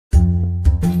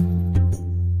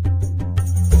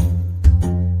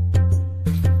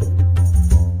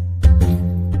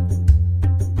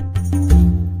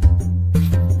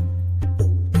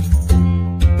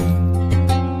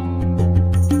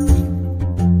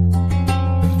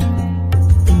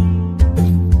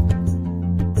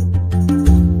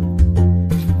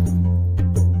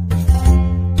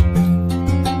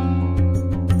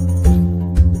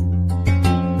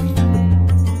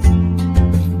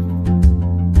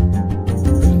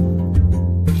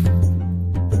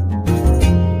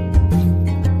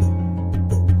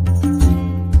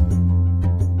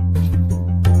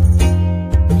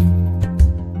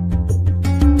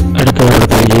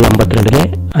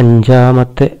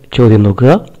അഞ്ചാമത്തെ ചോദ്യം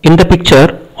നോക്കുക. In the picture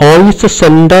O is the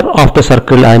center of the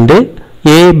circle and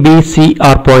A, B, C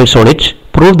are points on it.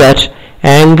 Prove that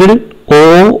angle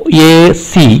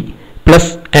OAC plus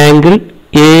angle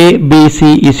ABC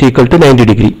is equal to 90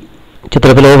 degree.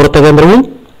 ചിത്രത്തിലെ വൃത്തകേന്ദ്രവും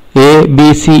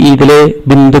ABC ഇതിലെ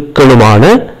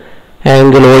ബിന്ദുക്കളുമാണ്.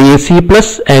 Angle OAC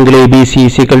plus angle ABC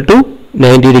is equal to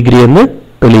 90 degree എന്ന്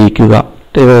തെളിയിക്കുക.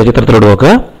 ചിത്രത്തിലോട്ട്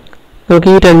നോക്കുക. നമുക്ക്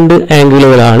ഈ രണ്ട്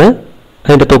ആംഗിളുകളാണ്,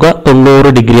 അതിൻ്റെ തുക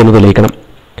 90 ഡിഗ്രി എന്ന് തെളിയിക്കണം.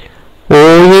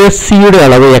 OACയുടെ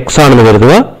അളവ് x ആണെന്ന്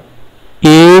കരുതുക,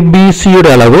 ABCയുടെ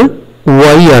അളവ്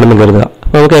y ആണെന്ന് കരുതുക.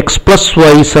 അപ്പോൾ നമുക്ക് x പ്ലസ്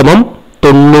y സമം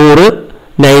 90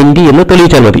 90 എന്ന്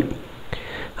തെളിയിച്ചാൽ മതി.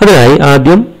 അതിനായി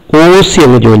ആദ്യം OC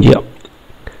എന്ന് ജോയിൻ ചെയ്യാം.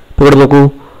 ഇപ്പോൾ ഇവിടെ നോക്കൂ,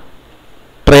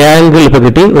 ട്രയാങ്കിൾ ഇപ്പോൾ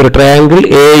കിട്ടി, ഒരു ട്രയാങ്കിൾ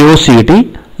AOC കിട്ടി.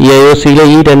 ഈ AOCയിലെ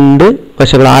ഈ രണ്ട്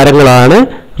വശങ്ങൾ ആരങ്ങളാണ്,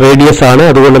 റേഡിയസ് ആണ്.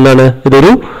 അതുകൊണ്ട് എന്താണ്,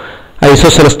 ഇതൊരു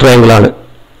ഐസോസെലസ് ട്രയാങ്കിൾ ആണ്,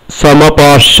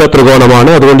 സമപാർശ്വ ത്രികോണമാണ്.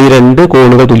 അതുകൊണ്ട് ഈ രണ്ട്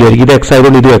കോണുകൾ തുല്യമായിരിക്കും. ഇത് എക്സ്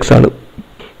ആയതുകൊണ്ട് ഇതും എക്സ് ആണ്.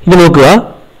 ഇത് നോക്കുക,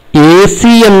 AC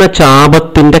എന്ന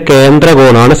ചാപത്തിന്റെ കേന്ദ്ര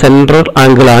കോണാണ്, സെൻട്രൽ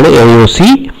ആംഗിൾ ആണ് AOC.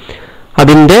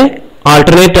 അതിന്റെ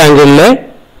ആൾട്ടർനേറ്റ് ആംഗിളിലെ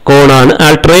കോണാണ്,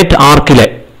 ആൾട്ടർനേറ്റ് ആർക്കിലെ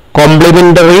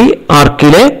കോംപ്ലിമെന്ററി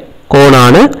ആർക്കിലെ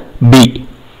കോണാണ് B.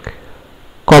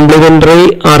 കോംപ്ലിമെന്ററി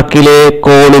ആർക്കിലെ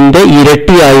കോണിന്റെ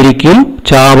ഇരട്ടിയായിരിക്കും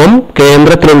ചാപം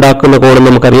കേന്ദ്രത്തിലുണ്ടാക്കുന്ന കോൺ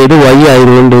നമുക്കറിയാം. ഇത് y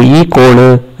ആയതുകൊണ്ട് ഈ കോണ്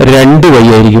 2y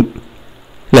ആയിരിക്കും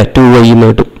അല്ലെ, 2y എന്ന്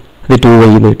കിട്ടും. ഇത്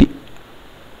 2y എന്ന് കിട്ടി.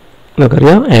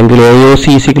 നമുക്കറിയാം angle AOC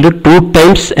equal to 2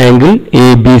 times angle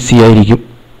ABC ആയിരിക്കും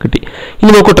കിട്ടി.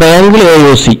 ഇനി നോക്കൂ, ട്രയാങ്കിൾ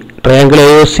AOC. ട്രയാങ്കിൾ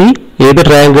AOC ഏത്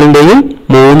ട്രയാങ്കിളിന്റെയും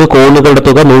 3 കോണുകളുടെ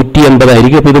തുക 180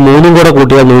 ആയിരിക്കും. അപ്പോൾ ഇത് 3ഉം കൂടെ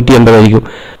കൂട്ടിയാൽ 180 ആയിരിക്കും.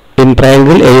 ഇൻ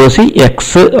ട്രയാങ്കിൾ AOC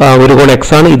എക്സ്, ഒരു കോൺ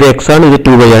എക്സ് ആണ്, ഇത് എക്സ് ആണ്, ഇത്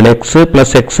 2y ആണ്. X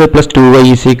plus 2y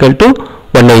is equal to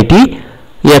 180.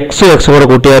 എക്സും എക്സും കൂടെ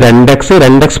കൂട്ടിയാൽ 2x,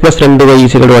 2x plus 2y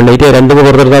is equal to 180. രണ്ടും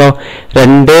പുറത്തെടുത്താലോ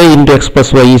 2 into X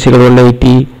plus Y is equal to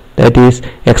 180. That is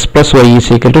X plus Y is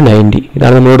equal to 90.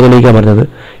 ഇതാണ് നമ്മളോട് തെളിയിക്കാൻ പറഞ്ഞത്.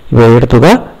 ഇപ്പോൾ ഇവിടെ തുക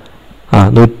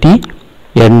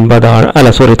 180 ആണ്, അല്ല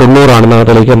സോറി 90 ആണെന്നാണ്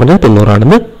തെളിയിക്കാൻ പറഞ്ഞത്. 90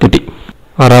 ആണെന്ന് കിട്ടി.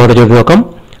 ആറാമത്തെ ചോദ്യം നോക്കാം.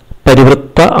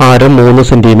 പരിവൃത്ത ആരം 3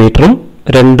 സെന്റിമീറ്ററും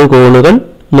രണ്ട് കോണുകൾ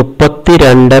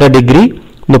 32.5 ഡിഗ്രി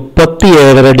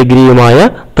 37.5 ഡിഗ്രിയുമായ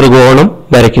ത്രികോണം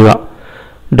വരയ്ക്കുക.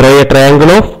 Draw A triangle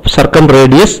of സർക്കം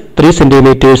radius 3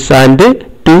 centimetres and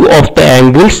 2 of the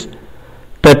angles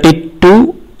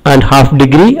 32.5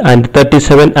 degree and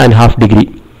 37.5 degree.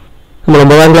 നമ്മൾ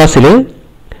 9ാം ക്ലാസ്സിൽ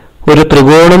ഒരു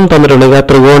ത്രികോണം തന്നിട്ടുണ്ടെങ്കിൽ ആ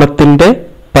ത്രികോണത്തിന്റെ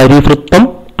പരിവൃത്തം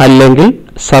അല്ലെങ്കിൽ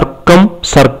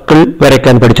സർക്കിൾ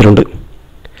വരയ്ക്കാൻ പഠിച്ചിട്ടുണ്ട്.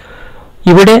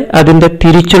 ഇവിടെ അതിന്റെ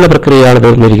തിരിച്ചുള്ള പ്രക്രിയയാണ്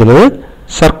തീർന്നിരിക്കുന്നത്.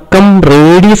 സർക്കം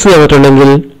റേഡിയസ് തന്നിട്ടുണ്ടെങ്കിൽ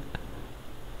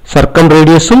സർക്കം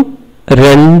റേഡിയസും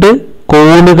 2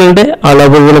 കോണുകളുടെ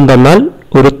അളവുകളും തന്നാൽ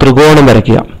ഒരു ത്രികോണം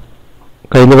വരയ്ക്കുക.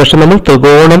 കഴിഞ്ഞ വർഷം നമ്മൾ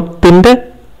ത്രികോണത്തിന്റെ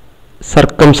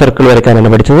സർക്കിൾ വരയ്ക്കാനാണ്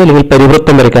പഠിച്ചത്, അല്ലെങ്കിൽ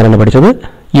പരിവൃത്തം വരയ്ക്കാനാണ് പഠിച്ചത്.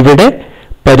 ഇവിടെ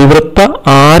പരിവൃത്ത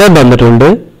ആരം തന്നിട്ടുണ്ട്,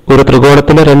 ഒരു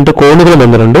ത്രികോണത്തിന്റെ 2 കോണുകൾ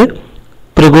തന്നിട്ടുണ്ട്.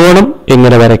 ത്രികോണം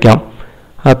എങ്ങനെ വരയ്ക്കാം,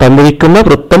 ആ തന്നിരിക്കുന്ന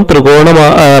വൃത്തം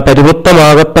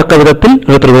പരിവൃത്തമാകത്തക്ക വിധത്തിൽ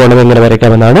ഒരു ത്രികോണം എങ്ങനെ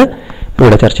വരയ്ക്കാമെന്നാണ്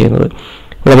ഇവിടെ ചർച്ച ചെയ്യുന്നത്.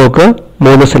 ഇവിടെ നമുക്ക്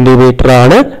 3 സെന്റിമീറ്റർ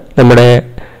ആണ് നമ്മുടെ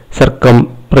സർക്കം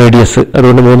റേഡിയസ്.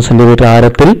 അതുകൊണ്ട് 3 സെന്റിമീറ്റർ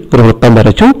ആരത്തിൽ ഒരു വൃത്തം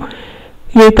വരച്ചു.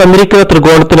 ഈ തന്നിരിക്കുന്ന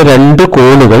ത്രികോണത്തിന് 2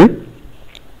 കോണുകൾ,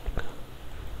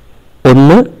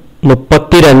 ഒന്ന്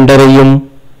 32.5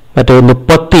 മറ്റേ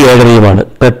 37.5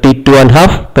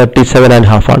 32.5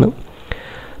 37.5 ആണ്.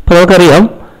 അപ്പോൾ നമുക്കറിയാം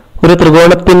ഒരു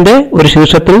ത്രികോണത്തിന്റെ ഒരു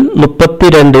ശീർഷത്തിൽ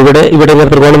 32, ഇവിടെ ഇങ്ങനെ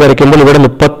ത്രികോണം വരയ്ക്കുമ്പോൾ ഇവിടെ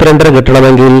 32.5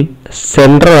 കിട്ടണമെങ്കിൽ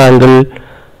സെൻട്രൽ ആംഗിൾ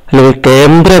അല്ലെങ്കിൽ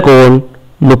കേന്ദ്ര കോൺ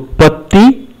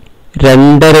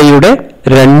 32.5യുടെ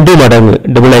 2 മടങ്ങ്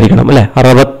ഡബിൾ ആയിരിക്കണം അല്ലെ,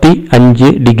 65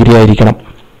 ഡിഗ്രി ആയിരിക്കണം.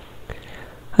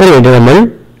 അതിനുവേണ്ടി നമ്മൾ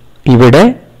ഇവിടെ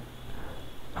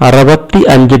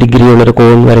 65 ഡിഗ്രിയുള്ളൊരു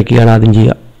കോൺ വരയ്ക്കുകയാണ് ആദ്യം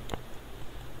ചെയ്യുക.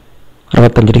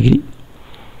 65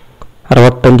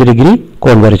 ഡിഗ്രി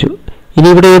കോൺ വരച്ചു. ഇനി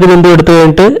ഇവിടെ ഏത് ബിന്ദു എടുത്തു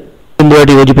കഴിഞ്ഞിട്ട്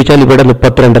ബിന്ദുവായിട്ട് യോജിപ്പിച്ചാൽ ഇവിടെ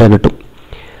 32.5 കിട്ടും.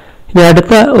 ഇനി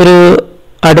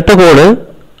അടുത്ത കോണ്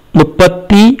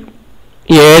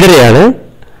 37.5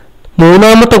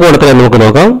 മൂന്നാമത്തെ കോണത്തിനെ നമുക്ക്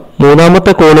നോക്കാം.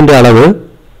 മൂന്നാമത്തെ കോണിന്റെ അളവ്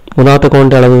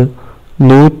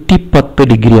 110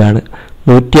 ഡിഗ്രിയാണ്.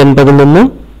 180 നിന്നും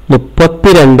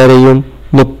 32.5യും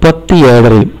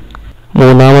 37.5യും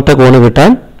മൂന്നാമത്തെ കോണ്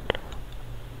കിട്ടാൻ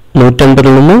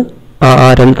 180 നിന്ന്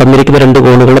തന്നിരിക്കുന്ന 2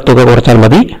 കോണുകളുടെ തുക കുറച്ചാൽ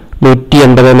മതി.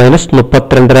 180 മൈനസ്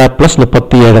 32 പ്ലസ്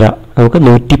 37 നമുക്ക്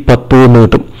 110 എന്ന്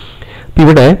കിട്ടും.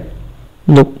 ഇവിടെ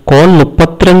കോൺ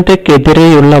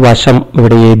 32-ക്കെതിരെയുള്ള വശം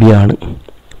ഇവിടെ AB ആണ്.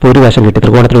 ഇപ്പോൾ ഒരു വശം കിട്ടി,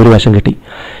 ത്രികോണത്തിന് ഒരു വശം കിട്ടി.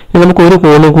 ഇനി നമുക്ക് ഒരു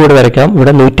കോണ് കൂടെ വരയ്ക്കാം.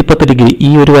 ഇവിടെ 110 ഡിഗ്രി, ഈ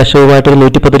ഒരു വശവുമായിട്ടൊരു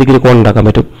 110 ഡിഗ്രി കോൺ ഉണ്ടാക്കാൻ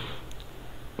പറ്റും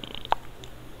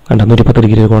കണ്ട 110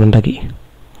 ഡിഗ്രി കോണുണ്ടാക്കി,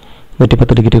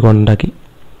 110 ഡിഗ്രി കോണുണ്ടാക്കി.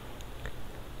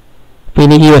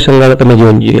 പിന്നെ ഈ വശങ്ങളെ തന്നെ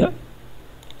ജോയിൻ ചെയ്യുക.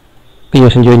 ഈ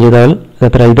വശം ജോയിൻ ചെയ്താൽ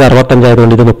എത്ര? ഇത് 65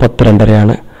 ആയതുകൊണ്ട് ഇത്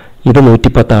 32.5 ഇത്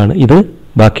 110 ഇത്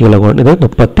ബാക്കിയുള്ള കോൺ ഇത്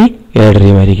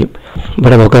 37.5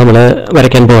 ഇവിടെ നോക്കുക. നമ്മൾ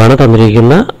വരയ്ക്കാൻ പോവാണ്.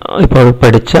 തന്നിരിക്കുന്ന ഇപ്പോൾ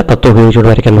പഠിച്ച തത്വം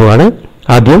ഉപയോഗിച്ചുകൊണ്ട് വരയ്ക്കാൻ പോവാണ്.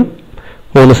 ആദ്യം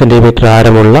 3 സെൻറ്റിമീറ്റർ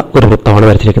ആരമുള്ള ഒരു വൃത്തമാണ്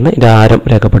വരച്ചിരിക്കുന്നത്. ഇതിൻ്റെ ആരം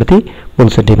രേഖപ്പെടുത്തി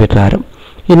 3 സെൻറ്റിമീറ്റർ ആരം.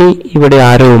 ഇനി ഇവിടെ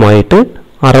ആരവുമായിട്ട്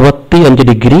 65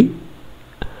 ഡിഗ്രി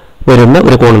വരുന്ന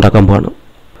ഒരു കോൺ ഉണ്ടാക്കാൻ പോവാണ്.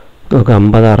 നമുക്ക്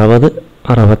 50, 60,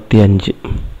 65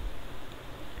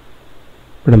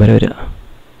 ഇവിടെ വരെ വരിക.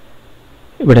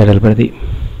 ഇവിടെ അടയാളപ്പെടുത്തി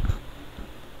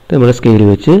നമ്മൾ സ്കെയിൽ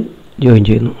വെച്ച് ജോയിൻ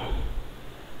ചെയ്യുന്നു.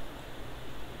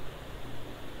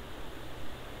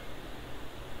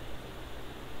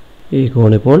 ഈ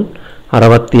കോണിപ്പോൾ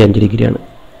 65 ഡിഗ്രിയാണ്.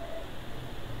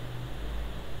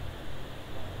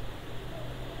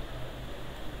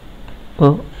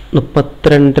 അപ്പോൾ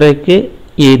 32.5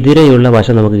 എതിരെയുള്ള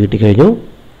വശം നമുക്ക് കിട്ടിക്കഴിഞ്ഞു.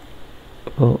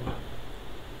 അപ്പോൾ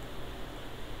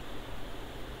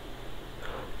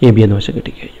AB എന്ന വശം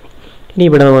കിട്ടിക്കഴിഞ്ഞു. ഇനി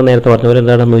ഇവിടെ നമ്മൾ നേരത്തെ പറഞ്ഞ പോലെ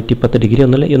എന്താണ് 110 ഡിഗ്രി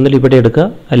ഒന്നിൽ ഇവിടെ എടുക്കുക,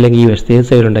 അല്ലെങ്കിൽ ഈ വശത്തെ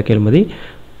സൈഡ് ഉണ്ടാക്കിയാൽ മതി.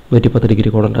 110 ഡിഗ്രി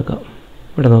കോൺ ഉണ്ടാക്കുക.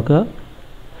 ഇവിടെ നോക്കുക,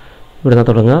 ഇവിടെ നിന്ന്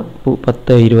തുടങ്ങുക.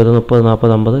 10, 20, 30, 40,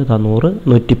 50, 100,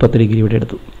 110 ഡിഗ്രി ഇവിടെ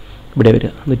എടുത്തു. ഇവിടെ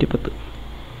വരിക 110.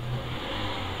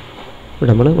 ഇവിടെ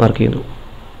നമ്മൾ മാർക്ക് ചെയ്യുന്നു.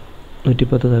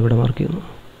 110 ഇവിടെ മാർക്ക് ചെയ്യുന്നു.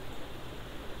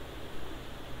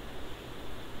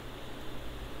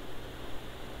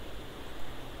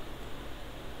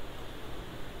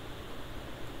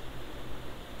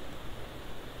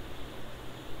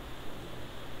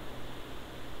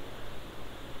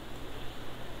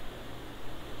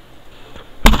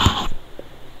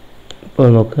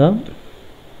 ഇപ്പോൾ നോക്കുക,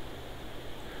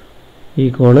 ഈ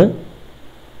കോണ്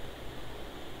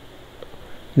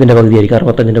ഇതിൻ്റെ പകുതി ആയിരിക്കും.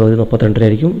 65ൻ്റെ പകുതി 32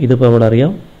 ആയിരിക്കും. ഇതിപ്പോൾ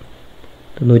നമ്മളറിയാം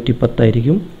 110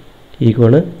 ആയിരിക്കും. ഈ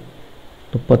കോണ്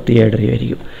 37.5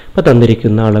 ആയിരിക്കും. ഇപ്പോൾ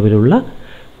തന്നിരിക്കുന്ന അളവിലുള്ള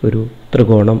ഒരു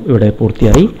ത്രികോണം ഇവിടെ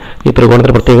പൂർത്തിയായി. ഈ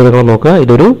ത്രികോണത്തിൻ്റെ പ്രത്യേകതകൾ നോക്കുക.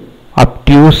 ഇതൊരു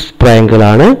അബ്റ്റ്യൂസ്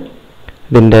ട്രയാങ്കിളാണ്.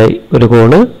 ഇതിൻ്റെ ഒരു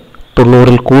കോണ്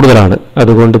 90-ൽ കൂടുതലാണ്.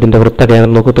 അതുകൊണ്ട് ഇതിൻ്റെ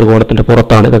വൃത്തകേന്ദ്രം നോക്കുക, ത്രികോണത്തിൻ്റെ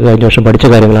പുറത്താണ്. ഇതൊക്കെ കഴിഞ്ഞ വർഷം പഠിച്ച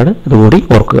കാര്യങ്ങളാണ്, ഇതുകൂടി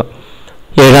ഓർക്കുക.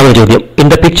 7ാമത് ചോദ്യം. In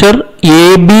the picture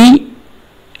AB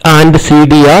and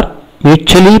CD are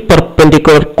mutually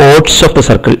perpendicular chords of the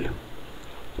circle.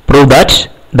 Prove that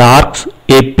the arcs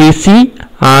APC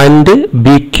and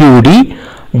BQD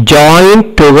joined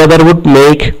together would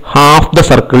make half the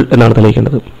circle എന്നാണ്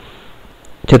തെളിയിക്കേണ്ടത്.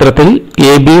 ചിത്രത്തിൽ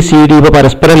ABCD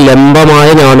പരസ്പരം ലംബമായ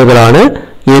ഞാണുകളാണ്.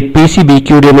 APC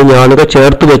BQD എന്ന ഞാണുകൾ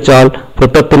ചേർത്ത് വെച്ചാൽ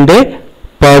വൃത്തത്തിന്റെ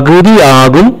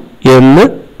പകുതിയാകും എന്ന്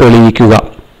തെളിയിക്കുക.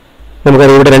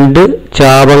 നമുക്കറിയാം ഇവിടെ 2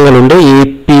 ചാപങ്ങളുണ്ട്.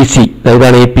 APC,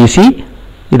 ഇതാണ് APC,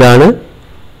 ഇതാണ്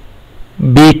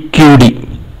BQD.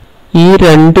 ഈ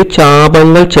 2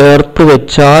 ചാപങ്ങൾ ചേർത്ത്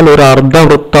വെച്ചാൽ ഒരു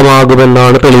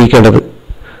അർദ്ധവൃത്തമാകുമെന്നാണ് തെളിയിക്കേണ്ടത്.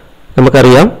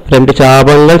 നമുക്കറിയാം 2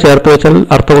 ചാപങ്ങൾ ചേർത്ത് വെച്ചാൽ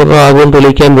അർദ്ധവൃത്തമാകുമെന്ന്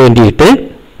തെളിയിക്കാൻ വേണ്ടിയിട്ട്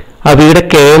അവയുടെ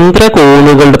കേന്ദ്ര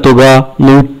കോണുകളുടെ തുക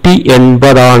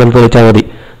 180 ആണെന്ന് തെളിയിച്ചാൽ മതി.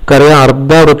 നമുക്കറിയാം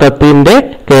അർദ്ധവൃത്തത്തിന്റെ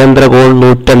കേന്ദ്ര കോൺ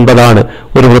 180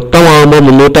 ഒരു വൃത്തമാകുമ്പോൾ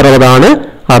 360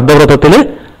 അർദ്ധവൃത്തത്തിന്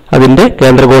അതിന്റെ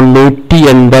കേന്ദ്രകോൺ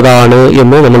 180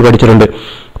 എന്ന് നമ്മൾ പഠിച്ചിട്ടുണ്ട്.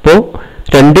 അപ്പോൾ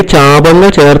 2 ചാപങ്ങൾ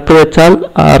ചേർത്ത് വെച്ചാൽ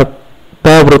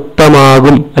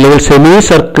അർദ്ധവൃത്തമാകും അല്ലെങ്കിൽ സെമി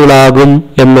സർക്കിളാകും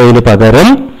എന്നതിന് പകരം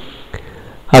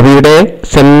അവയുടെ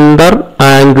സെന്റർ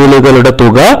ആംഗിളുകളുടെ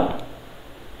തുക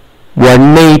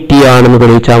 180 ആണെന്ന്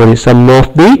തെളിയിച്ചാൽ മതി. Some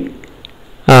of the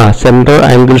centre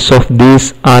angles of these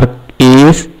arc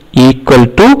is equal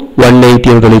to 180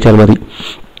 എന്ന് തെളിയിച്ചാൽ മതി.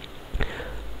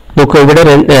 നോക്കൂ, ഇവിടെ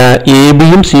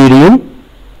ABയും CDയും,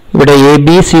 ഇവിടെ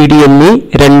ABCD എന്നീ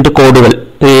 2 കോഡുകൾ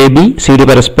ABCD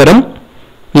പരസ്പരം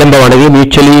ലംബമാണെങ്കിൽ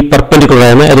മ്യൂച്വലി പെർപെൻഡിക്കുലർ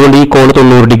ആണ്. അതുകൊണ്ട് ഈ കോൺ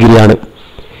 90 ഡിഗ്രിയാണ്.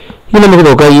 ഇനി നമുക്ക്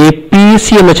നോക്കാം, APC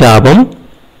എന്ന ചാപം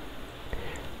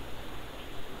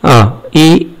ഈ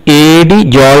AD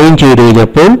ജോയിൻ ചെയ്ത്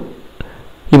കഴിഞ്ഞപ്പോൾ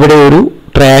ഇവിടെ ഒരു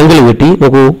ട്രയാങ്കിൾ കിട്ടി.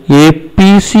 നോക്കൂ,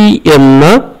 APC എന്ന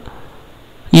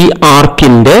ഈ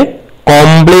ആർക്കിന്റെ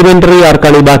കോംപ്ലിമെന്ററി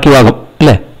ആർക്കാണ് ഈ ബാക്കി ഭാഗം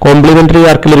അല്ലെ. Complementary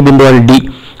ആർക്കിലൊരു ബിന്ദുവാണ് D.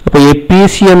 അപ്പോൾ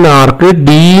APC എന്ന ആർക്ക്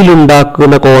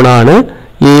ഡിയിലുണ്ടാക്കുന്ന കോണാണ്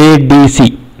ADC.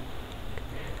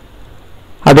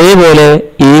 അതേപോലെ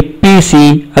APC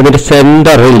അതിന്റെ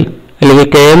സെന്ററിൽ അല്ലെങ്കിൽ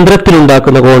കേന്ദ്രത്തിൽ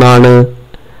ഉണ്ടാക്കുന്ന കോണാണ്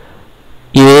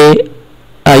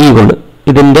AI കോണ്.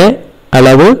 ഇതിന്റെ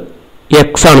അളവ്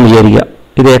X ആണെന്ന് വിചാരിക്കുക.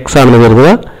 ഇത് X ആണെന്ന് കരുതുക.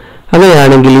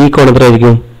 അങ്ങനെയാണെങ്കിൽ ഈ കോൺ എത്ര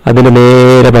ആയിരിക്കും? അതിന്റെ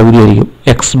നേരെ പകുതി ആയിരിക്കും,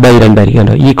 X/2 ആയിരിക്കും.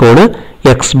 ഈ കോണ്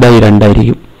X/2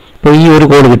 ആയിരിക്കും. അപ്പോൾ ഈ ഒരു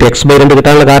കോൺ കിട്ടി. X/2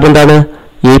 കിട്ടാനുള്ള കാരണം എന്താണ്?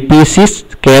 APC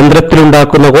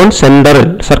കേന്ദ്രത്തിലുണ്ടാക്കുന്ന കോൺ സെന്ററിൽ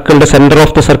സർക്കിളിന്റെ സെന്റർ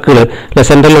ഓഫ് ദ സർക്കിൾ അല്ലെ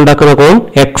സെന്ററിൽ ഉണ്ടാക്കുന്ന കോൺ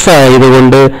എക്സ്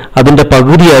ആയതുകൊണ്ട് അതിന്റെ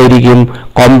പകുതിയായിരിക്കും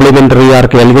കോംപ്ലിമെന്ററി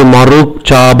ആർക്കിൽ അല്ലെങ്കിൽ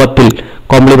മറുചാപത്തിൽ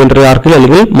കോംപ്ലിമെന്ററി ആർക്കിൽ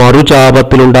അല്ലെങ്കിൽ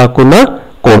മറുചാപത്തിൽ ഉണ്ടാക്കുന്ന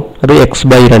കോൺ അത്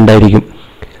x/2 ആയിരിക്കും.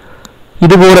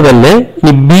 ഇതുപോലെ തന്നെ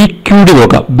ഇനി BQD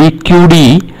നോക്കാം. BQD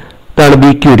ഇതാണ്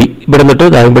BQD. ഇവിടെ നിന്നിട്ട്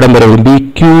ഇവിടം വരെ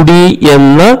BQD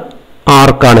എന്ന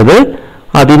ആർക്കാണിത്.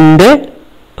 അതിന്റെ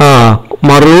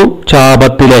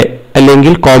മറുചാപത്തിലെ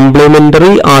അല്ലെങ്കിൽ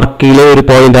കോംപ്ലിമെന്ററി ആർക്കിലെ ഒരു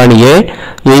പോയിന്റാണ്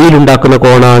എയിൽ ഉണ്ടാക്കുന്ന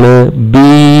കോണാണ്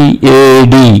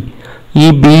BAD. ഈ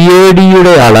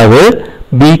BADയുടെ അളവ്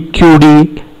BQD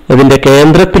അതിന്റെ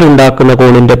കേന്ദ്രത്തിലുണ്ടാക്കുന്ന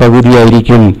കോണിന്റെ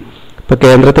പകുതിയായിരിക്കും. ഇപ്പൊ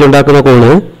കേന്ദ്രത്തിലുണ്ടാക്കുന്ന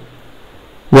കോണ്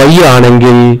y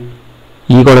ആണെങ്കിൽ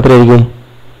ഈ കോണത്തിലായിരിക്കും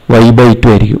y/2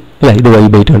 ആയിരിക്കും അല്ലെ. ഇത്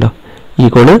y/2 ഉണ്ടോ, ഈ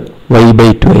കോണ്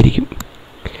y/2 ആയിരിക്കും.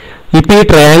 ഇപ്പൊ ഈ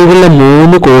ട്രയാങ്കിളിലെ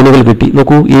 3 കോണുകൾ കിട്ടി.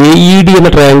 നോക്കൂ, AED എന്ന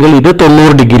ട്രയാങ്കിൾ ഇത്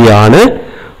 90 ഡിഗ്രി ആണ്.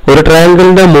 ഒരു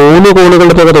ട്രയാങ്കിളിന്റെ 3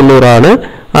 കോണുകളുടെ തുക 90 ആണ്.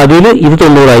 അതിൽ ഇത്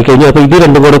 90 ആയി കഴിഞ്ഞു. അപ്പൊ ഇത്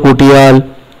രണ്ടും കൂടെ കൂട്ടിയാൽ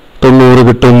 90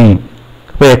 കിട്ടും.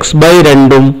 അപ്പൊ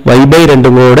x/2ഉം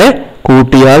y/2ഉം കൂടെ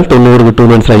കൂട്ടിയാൽ 90 കിട്ടും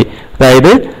മനസ്സിലായി.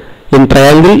 അതായത് in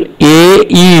triangle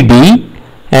AED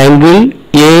angle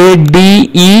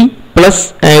ADE plus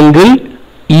angle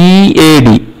EAD,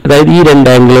 അതായത് ഈ രണ്ട്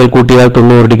ആംഗിളുകൾ കൂട്ടിയാൽ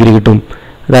 90 ഡിഗ്രി കിട്ടും.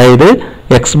 അതായത്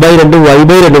x/2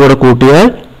 y/2 കൂടെ കൂട്ടിയാൽ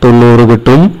 90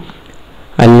 കിട്ടും.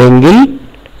 അല്ലെങ്കിൽ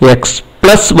x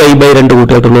പ്ലസ് y/2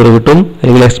 കൂട്ടിയാൽ 90 കിട്ടും.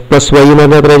 അല്ലെങ്കിൽ x പ്ലസ് y എന്ന്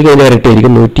പറഞ്ഞാൽ എത്രയായിരിക്കും, അതിന്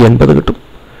ഇരട്ടിയായിരിക്കും, 180 കിട്ടും.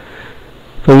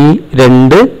 അപ്പൊ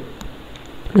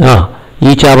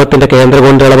ഈ ചാപത്തിന്റെ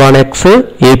കേന്ദ്രകോണിന്റെ അളവാണ് x,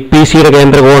 APCയുടെ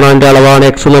കേന്ദ്രകോണിന്റെ അളവാണ്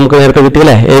x നമുക്ക് നേരത്തെ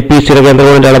കിട്ടിയല്ലേ. APCയുടെ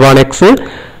കേന്ദ്രകോണിന്റെ അളവാണ് x,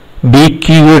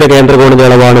 BQയുടെ കേന്ദ്രകോണിന്റെ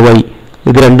അളവാണ് y.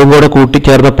 ഇത് രണ്ടും കൂടെ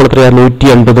കൂട്ടിച്ചേർന്നപ്പോൾ എത്രയാണ്,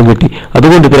 180 കിട്ടി.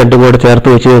 അതുകൊണ്ട് ഇത് രണ്ടും കൂടെ ചേർത്ത്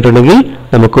വെച്ച് കഴിഞ്ഞിട്ടുണ്ടെങ്കിൽ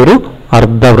നമുക്കൊരു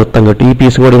അർദ്ധവൃത്തം കിട്ടി. ഈ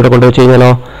പീസും കൂടി ഇവിടെ കൊണ്ടുവച്ച്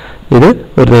കഴിഞ്ഞാലോ ഇത്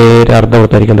ഒരു നേരെ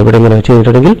അർദ്ധവൃത്തമായിരിക്കും. ഇവിടെ ഇങ്ങനെ വെച്ച്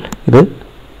കഴിഞ്ഞിട്ടുണ്ടെങ്കിൽ ഇത്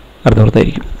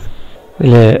അർദ്ധവൃത്തമായിരിക്കും.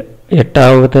 ഇതിൽ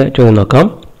 8ാമത്തെ ചോദ്യം നോക്കാം.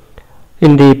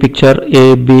 In the picture, A,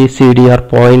 B, C, D are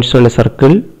points on a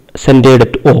circle centered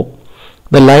at O.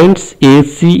 The lines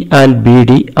AC and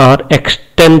BD are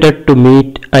extended to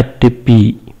meet at P.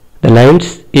 The lines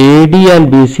AD and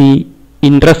BC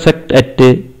intersect at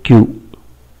Q.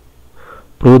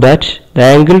 Prove that the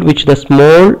angle which the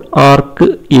small arc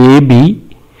AB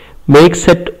makes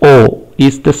at O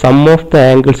is the sum of the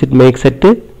angles it makes at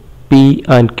P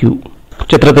and Q.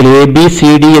 ചിത്രത്തിൽ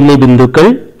ABCD എന്നീ ബിന്ദുക്കൾ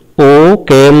O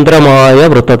കേന്ദ്രമായ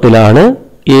വൃത്തത്തിലാണ്.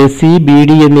 AC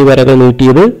BD എന്നീ വരകൾ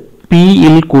നീട്ടിയത് P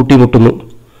യിൽ കൂട്ടിമുട്ടുന്നു.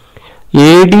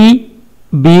 AD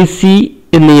BC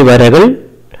എന്നീ വരകൾ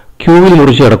Q യിൽ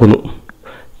മുറിച്ചു കിടക്കുന്നു.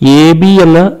 AB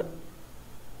എന്ന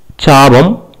ചാപം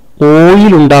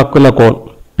ഓയിൽ ഉണ്ടാക്കുന്ന കോൺ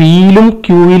പിയിലും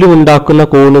ക്യൂയിലും ഉണ്ടാക്കുന്ന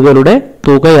കോണുകളുടെ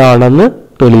തുകയാണെന്ന്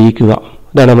തെളിയിക്കുക.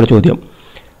 ഇതാണ് നമ്മുടെ ചോദ്യം.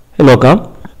 നോക്കാം.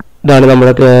 ഇതാണ്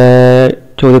നമ്മുടെ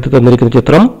ചോദ്യത്തിൽ തന്നിരിക്കുന്ന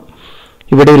ചിത്രം.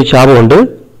 ഇവിടെ ഒരു ചാപമുണ്ട്,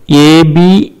 AB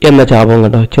എന്ന ചാപം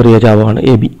കണ്ടോ, ചെറിയ ചാപമാണ്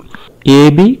AB.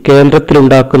 AB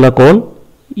കേന്ദ്രത്തിലുണ്ടാക്കുന്ന കോൺ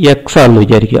x ആണെന്ന്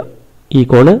വിചാരിക്കുക. ഈ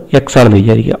കോണ് x ആണെന്ന്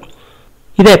വിചാരിക്കുക.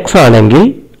 ഇത് x ആണെങ്കിൽ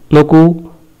നോക്കൂ,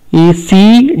 ഈ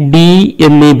CD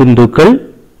എന്നീ ബിന്ദുക്കൾ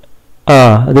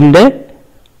അതിൻ്റെ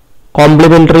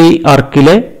കോംപ്ലിമെന്ററി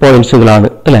ആർക്കിലെ പോയിന്റ്സുകളാണ്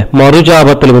അല്ലെ,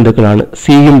 മറുചാപത്തിലെ ബിന്ദുക്കളാണ്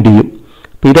സിയും ഡിയും.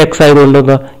 അപ്പൊ ഇത് x ആയതുകൊണ്ട്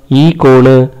എന്താ, ഈ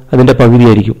കോണ് അതിന്റെ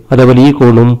പകുതിയായിരിക്കും. അതേപോലെ ഈ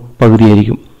കോണും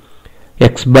പകുതിയായിരിക്കും,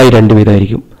 x/2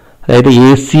 വീതമായിരിക്കും. അതായത്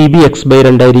ACB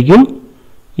x/2 ആയിരിക്കും,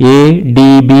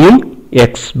 ADBയും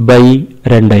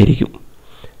x/2 ആയിരിക്കും.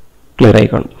 ക്ലിയർ ആയി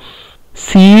കാണും.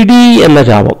 CD എന്ന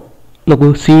ചാപം നോക്കൂ,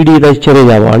 CD ഇത് ചെറിയ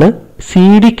ചാപമാണ്.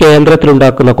 CD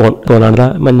കേന്ദ്രത്തിലുണ്ടാക്കുന്ന കോണാണ്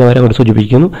മഞ്ഞ വര കൊണ്ട്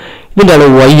സൂചിപ്പിക്കുന്നു. ഇതിൻ്റെ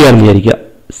അളവ് y ആണെന്ന് വിചാരിക്കുക.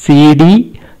 CD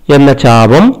എന്ന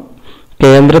ചാപം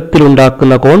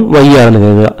കേന്ദ്രത്തിലുണ്ടാക്കുന്ന കോൺ y ആണെന്ന്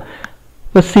കരുതുക.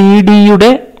 അപ്പൊ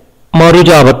CD-യുടെ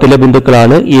മറുചാപത്തിലെ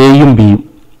ബിന്ദുക്കളാണ് എയും ബിയും.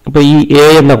 അപ്പൊ ഈ എ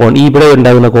എന്ന കോൺ, ഈ ഇവിടെ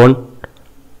ഉണ്ടാകുന്ന കോൺ,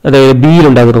 അതായത് ബിയിൽ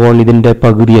ഉണ്ടാകുന്ന കോൺ ഇതിന്റെ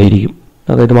പകുതിയായിരിക്കും.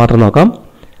 അതായത് മാത്രം നോക്കാം.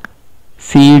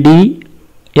 CD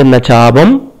എന്ന ചാപം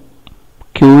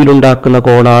ക്യൂയിലുണ്ടാക്കുന്ന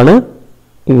കോണാണ്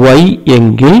y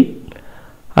എങ്കിൽ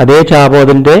അതേ ചാപം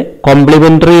അതിന്റെ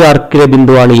കോംപ്ലിമെന്ററി ആർക്കിലെ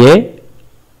ബിന്ദുവാണ് എ,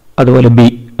 അതുപോലെ ബി.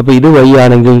 അപ്പൊ ഇത് y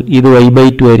ആണെങ്കിൽ ഇത്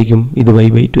y/2 ആയിരിക്കും, ഇത്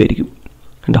y/2 ആയിരിക്കും.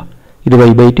 കണ്ടോ, ഇത്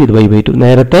y/2, ഇത് y/2.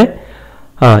 നേരത്തെ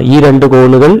ഈ രണ്ട്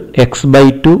കോണുകൾ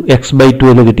x/2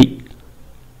 എന്ന് കിട്ടി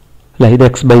അല്ല. ഇത്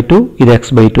x/2, ഇത്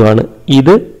x/2 ആണ്.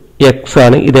 ഇത് x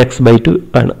ആണ്, ഇത് x/2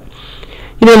 ആണ്.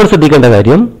 ഇനി നമ്മൾ ശ്രദ്ധിക്കേണ്ട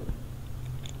കാര്യം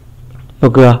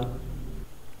നോക്കുക.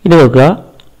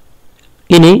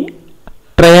 ഇനി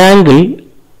ട്രയാങ്കിൾ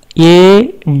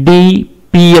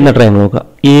ADP എന്ന ട്രയാങ്കിൾ നോക്കുക.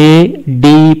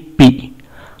 ADP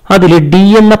അതിൽ D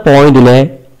എന്ന പോയിന്റിലെ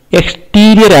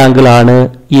എക്സ്റ്റീരിയർ ആംഗിൾ ആണ്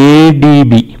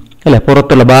ADB. അല്ലെ,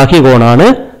 പുറത്തുള്ള ബാഹ്യകോണാണ്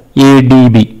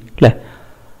ADB അല്ലെ.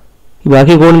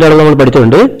 ബാഹ്യകോണിന്റെ അളവ് നമ്മൾ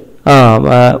പഠിച്ചിട്ടുണ്ട്.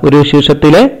 ഒരു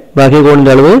ശീർഷത്തിലെ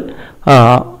ബാഹ്യകോണിന്റെ അളവ്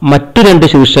മറ്റു രണ്ട്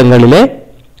ശീർഷങ്ങളിലെ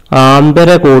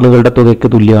ആന്തരകോണുകളുടെ തുകയ്ക്ക്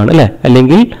തുല്യമാണ് അല്ലെ.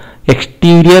 അല്ലെങ്കിൽ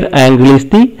exterior angle is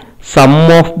the sum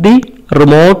of the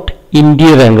remote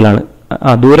interior angle ആണ്.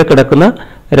 ദൂരെ കിടക്കുന്ന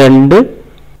രണ്ട്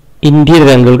ഇന്റീരിയർ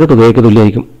ആംഗിൾക്ക് തുകയ്ക്ക്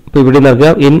തുല്യമായിരിക്കും. ഇപ്പൊ ഇവിടെ നോക്കുക,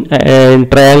 in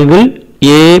triangle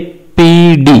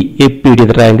APD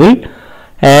triangle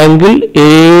angle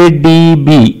ADB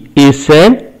is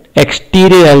an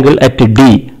exterior angle at D.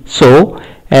 So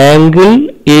angle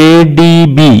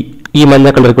ADB ഈ മഞ്ഞ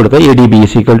കളർ കൊടുത്ത ADB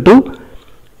is equal to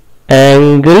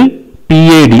angle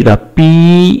PAD.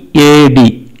 PAD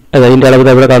അതിന്റെ അളവ്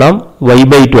ഇവിടെ കാണാം,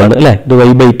 y/2 ആണ് അല്ലെ. ഇത്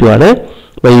y/2 ആണ്.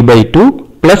 y/2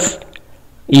 പ്ലസ്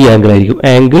ഈ ആംഗിൾ ആയിരിക്കും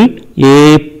ആംഗിൾ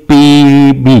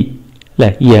APB അല്ലെ.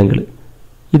 ഈ ആംഗിൾ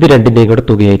ഇത് രണ്ടിന്റെയും കൂടെ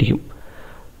തുകയായിരിക്കും.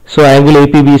 So angle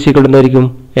APB is equal to എന്തായിരിക്കും?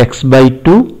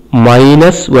 x/2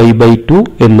 മൈനസ് y/2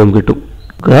 എന്നും കിട്ടും.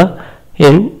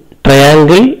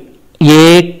 ട്രയാംഗിൾ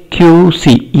AQC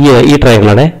ഈ ട്രയാംഗിൾ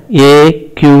ആണ്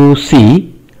AQC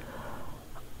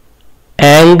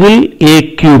ആംഗിൾ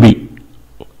AQB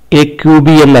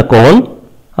എന്ന കോൺ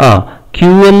Q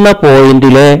എന്ന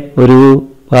പോയിന്റിലെ ഒരു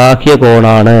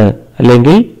ബാഹ്യകോണാണ്,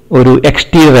 അല്ലെങ്കിൽ ഒരു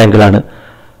എക്സ്റ്റീരിയർ ആംഗിൾ ആണ്.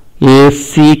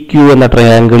 ACQ എന്ന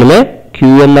ട്രയാംഗിളിലെ Q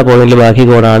എന്ന പോയിന്റിലെ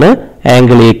ബാഹ്യകോണാണ്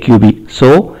angle AQB. So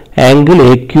angle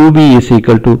AQB is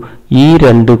equal to ഈ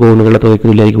രണ്ട് കോണുകളുടെ തുകയ്ക്ക്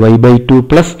തുല്യമായിരിക്കും, y/2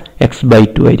 പ്ലസ്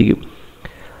x/2 ആയിരിക്കും.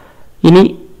 ഇനി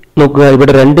നോക്കുക,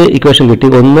 ഇവിടെ രണ്ട് ഇക്വേഷൻ കിട്ടി.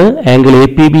 ഒന്ന് angle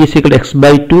APB is equal to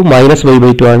x/2 minus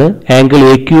y/2 ആണ്. Angle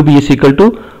AQB is equal to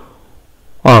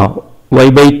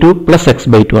y/2 plus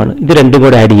x/2 ആണ്. ഇത് രണ്ടും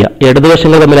കൂടെ ആഡ് ചെയ്യുക.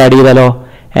 ഇടതുവശങ്ങൾ തമ്മിൽ ആഡ് ചെയ്താലോ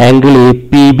angle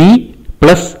APB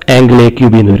plus angle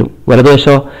AQB എന്ന് വരും.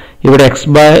 വലതുവശോ ഇവിടെ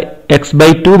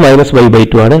x/2 മൈനസ്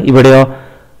y/2 ആണ്. ഇവിടെയോ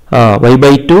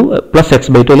y/2 പ്ലസ്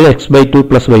x/2 അല്ലെങ്കിൽ x/2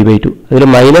 പ്ലസ് y/2. അതിൽ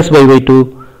minus y/2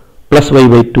 plus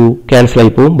y/2 cancel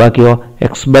ആയി പോകും. ബാക്കിയോ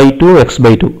x/2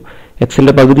 x/2.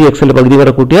 എക്സിന്റെ പകുതി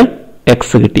കൂടെ കൂട്ടിയാൽ x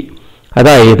കിട്ടി.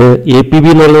 അതായത് APB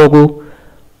എന്ന് പറഞ്ഞ് നോക്കൂ,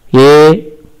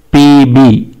 APB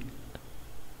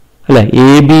അല്ലെ.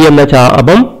 AB എന്ന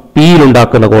ചാപം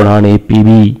പിയിലുണ്ടാക്കുന്ന കോണാണ് APB.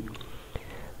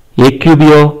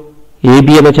 AQBയോ AB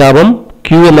എന്ന ചാപം Q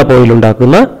എന്ന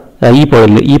പോയിന്റിലുണ്ടാക്കുന്ന ഈ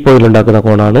പോയിന്റിലുണ്ടാക്കുന്ന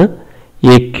കോണാണ്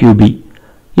AQB.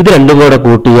 ഇത് രണ്ടും കൂടെ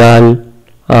കൂട്ടിയാൽ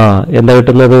എന്താ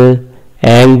കിട്ടുന്നത്?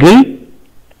 ആംഗിൾ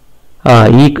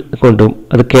ഈ കൊണ്ടും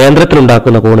അത്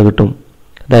കേന്ദ്രത്തിലുണ്ടാക്കുന്ന കോണ് കിട്ടും.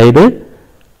 അതായത്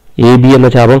AB എന്ന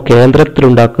ചാപം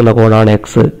കേന്ദ്രത്തിലുണ്ടാക്കുന്ന കോണാണ് X.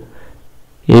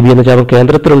 AB എന്ന ചാപം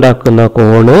കേന്ദ്രത്തിലുണ്ടാക്കുന്ന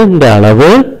കോണിന്റെ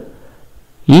അളവ്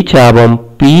ഈ ചാപം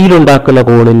പിയിലുണ്ടാക്കുന്ന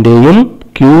കോണിന്റെയും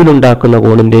ക്യൂവിലുണ്ടാക്കുന്ന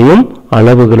കോണിന്റെയും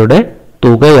അളവുകളുടെ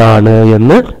തുകയാണ്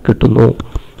എന്ന് കിട്ടുന്നു.